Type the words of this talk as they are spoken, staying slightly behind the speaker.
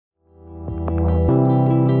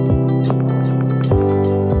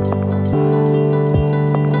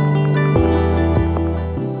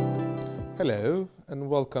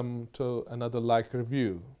welcome to another Leica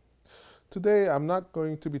review. Today I'm not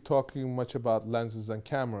going to be talking much about lenses and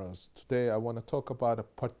cameras. Today I want to talk about a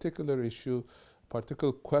particular issue, a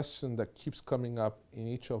particular question that keeps coming up in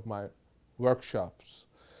each of my workshops.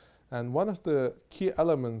 And one of the key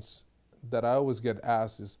elements that I always get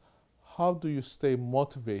asked is, how do you stay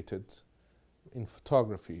motivated in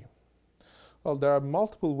photography? Well, there are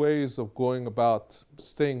multiple ways of going about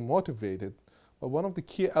staying motivated, but one of the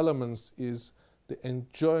key elements is the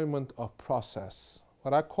enjoyment of process,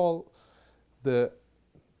 what I call the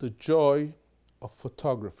joy of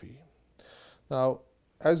photography. Now,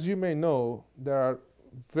 as you may know, there are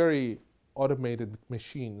very automated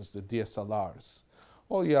machines, the DSLRs.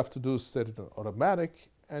 All you have to do is set it on automatic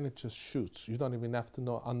and it just shoots. You don't even have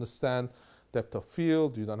to understand depth of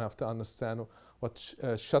field. You don't have to understand what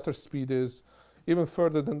shutter speed is. Even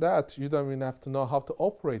further than that, you don't even have to know how to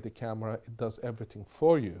operate the camera. It does everything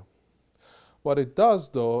for you. What it does,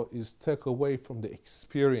 though, is take away from the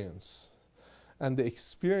experience. And the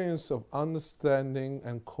experience of understanding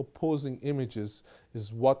and composing images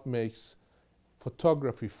is what makes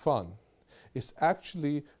photography fun. It's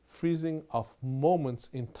actually freezing of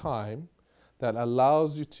moments in time that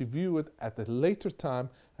allows you to view it at a later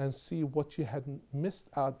time and see what you had missed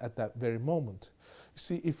out at that very moment. You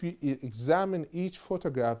see, if you examine each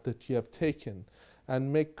photograph that you have taken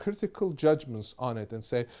and make critical judgments on it and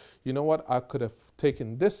say, you know what, I could have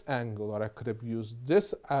taken this angle, or I could have used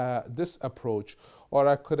this approach, or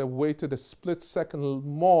I could have waited a split second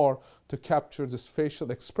more to capture this facial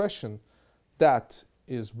expression, that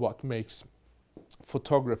is what makes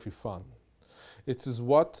photography fun. It is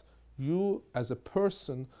what you as a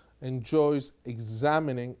person enjoys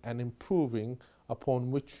examining and improving upon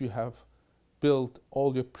which you have built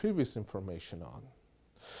all your previous information on.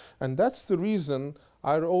 And that's the reason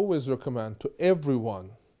I always recommend to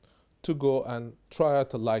everyone to go and try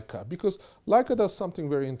out a Leica, because Leica does something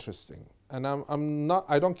very interesting. And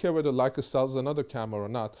I don't care whether Leica sells another camera or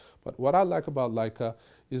not, but what I like about Leica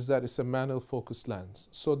is that it's a manual focus lens.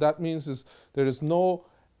 So that means there is no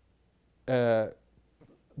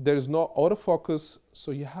autofocus,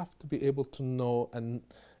 so you have to be able to know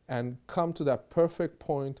and come to that perfect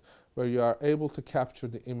point where you are able to capture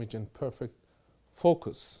the image in perfect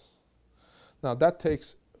focus. Now that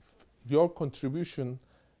takes your contribution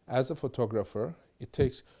as a photographer. It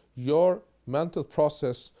takes your mental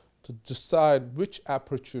process to decide which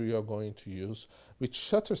aperture you're going to use, which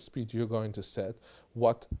shutter speed you're going to set,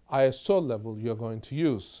 what ISO level you're going to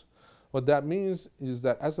use. What that means is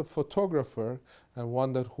that as a photographer and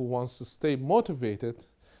one who wants to stay motivated,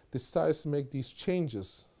 decides to make these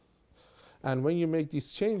changes. And when you make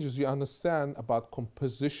these changes, you understand about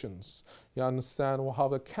compositions. You understand how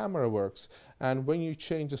the camera works. And when you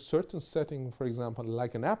change a certain setting, for example,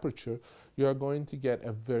 like an aperture, you are going to get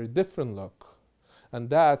a very different look. And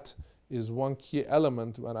that is one key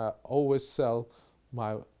element when I always tell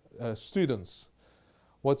my students.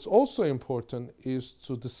 What's also important is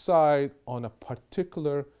to decide on a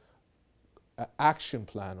particular action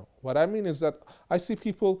plan. What I mean is that I see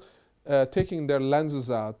people taking their lenses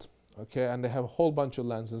out, okay, and they have a whole bunch of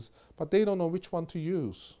lenses, but they don't know which one to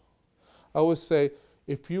use. I always say,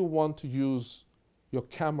 if you want to use your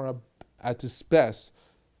camera at its best,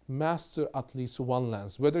 master at least one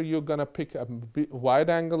lens. Whether you're going to pick a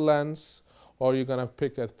wide-angle lens or you're going to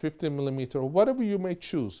pick a 50mm or whatever you may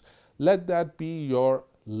choose, let that be your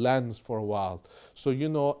lens for a while, so you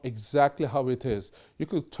know exactly how it is. You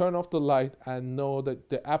could turn off the light and know that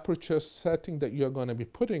the aperture setting that you're going to be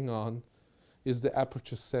putting on is the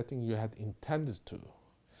aperture setting you had intended to.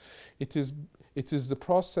 It is the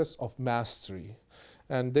process of mastery.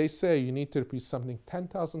 And they say you need to repeat something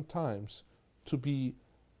 10,000 times to be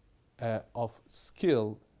of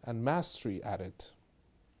skill and mastery at it.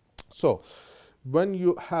 So when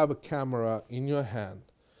you have a camera in your hand,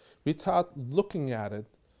 without looking at it,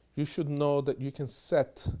 you should know that you can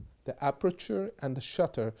set the aperture and the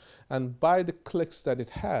shutter, and by the clicks that it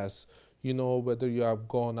has, you know whether you have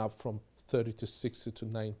gone up from 30 to 60 to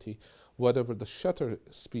 90, whatever the shutter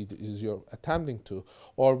speed is you're attempting to,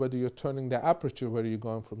 or whether you're turning the aperture, whether you're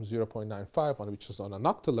going from 0.95, which is on an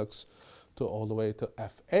octalux, to all the way to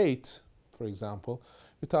f8, for example,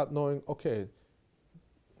 without knowing, okay,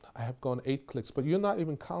 I have gone 8 clicks, but you're not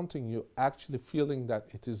even counting, you're actually feeling that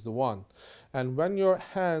it is the one. And when your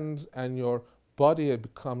hands and your body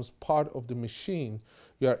becomes part of the machine,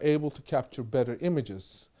 you are able to capture better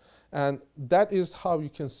images. And that is how you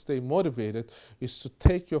can stay motivated, is to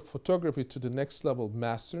take your photography to the next level,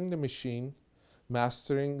 mastering the machine,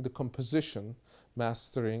 mastering the composition,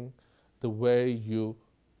 mastering the way you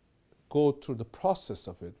go through the process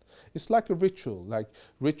of it. It's like a ritual, like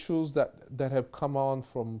rituals that have come on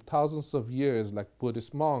from thousands of years, like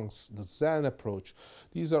Buddhist monks, the Zen approach.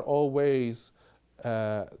 These are all ways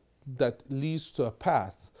that leads to a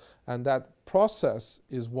path. And that process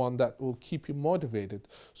is one that will keep you motivated.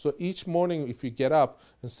 So each morning, if you get up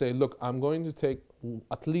and say, look, I'm going to take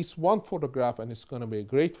at least one photograph and it's going to be a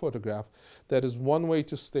great photograph, that is one way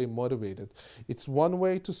to stay motivated. It's one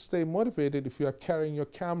way to stay motivated if you are carrying your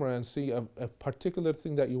camera and see a particular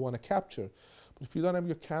thing that you want to capture. But if you don't have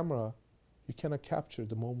your camera, you cannot capture.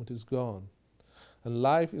 The moment is gone. And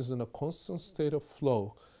life is in a constant state of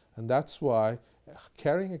flow. And that's why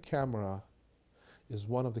carrying a camera is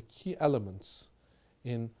one of the key elements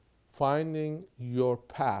in finding your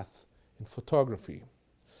path in photography.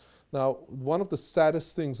 Now, one of the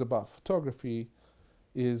saddest things about photography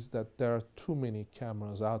is that there are too many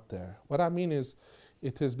cameras out there. What I mean is,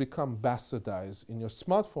 it has become bastardized. In your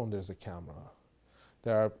smartphone, there's a camera.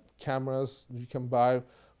 There are cameras you can buy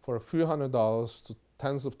for a few $100s to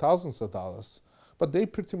tens of thousands of dollars, but they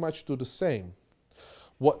pretty much do the same.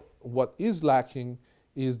 What is lacking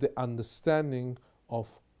is the understanding of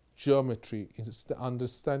geometry. It's the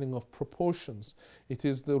understanding of proportions. It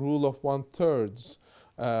is the rule of 1/3.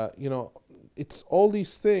 You know, it's all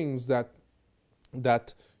these things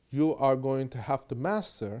that you are going to have to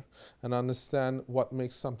master and understand what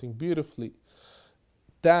makes something beautifully.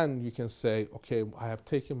 Then you can say, okay, I have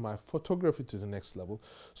taken my photography to the next level.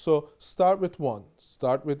 So start with one.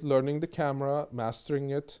 Start with learning the camera,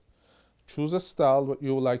 mastering it. Choose a style, what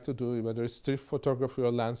you would like to do, whether it's street photography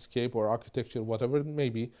or landscape or architecture, whatever it may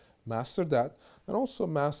be. Master that, and also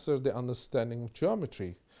master the understanding of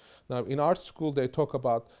geometry. Now, in art school, they talk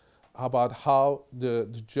about how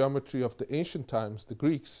the geometry of the ancient times, the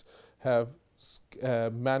Greeks, have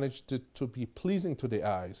managed it to be pleasing to the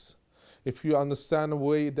eyes. If you understand the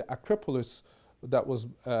way the Acropolis that was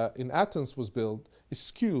in Athens was built, is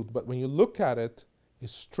skewed, but when you look at it,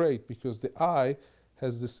 it's straight because the eye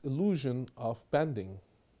has this illusion of bending.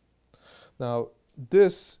 Now,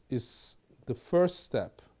 this is the first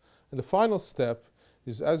step. And the final step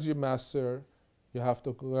is, as you master, you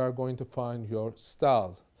are going to find your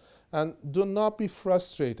style. And do not be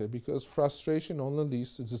frustrated, because frustration only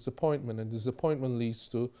leads to disappointment, and disappointment leads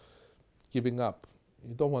to giving up.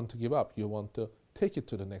 You don't want to give up. You want to take it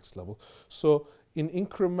to the next level. So in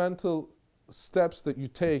incremental steps that you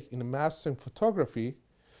take in mastering photography,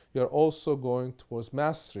 you're also going towards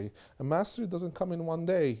mastery. And mastery doesn't come in one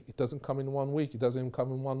day. It doesn't come in 1 week. It doesn't even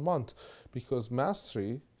come in 1 month, because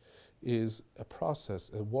mastery is a process,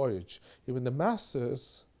 a voyage. Even the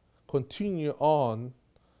masters continue on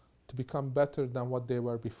to become better than what they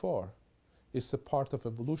were before. It's a part of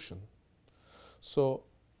evolution. So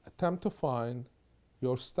attempt to find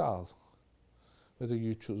your style. Whether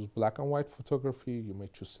you choose black and white photography, you may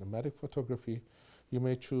choose cinematic photography, you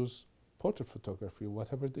may choose portrait photography,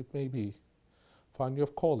 whatever it may be. Find your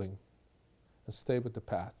calling and stay with the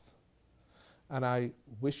path. And I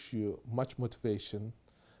wish you much motivation,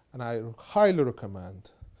 and I highly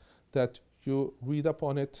recommend that you read up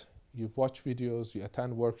on it, you watch videos, you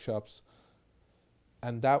attend workshops,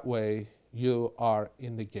 and that way you are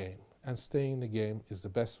in the game. And staying in the game is the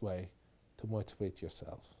best way to motivate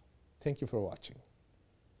yourself. Thank you for watching.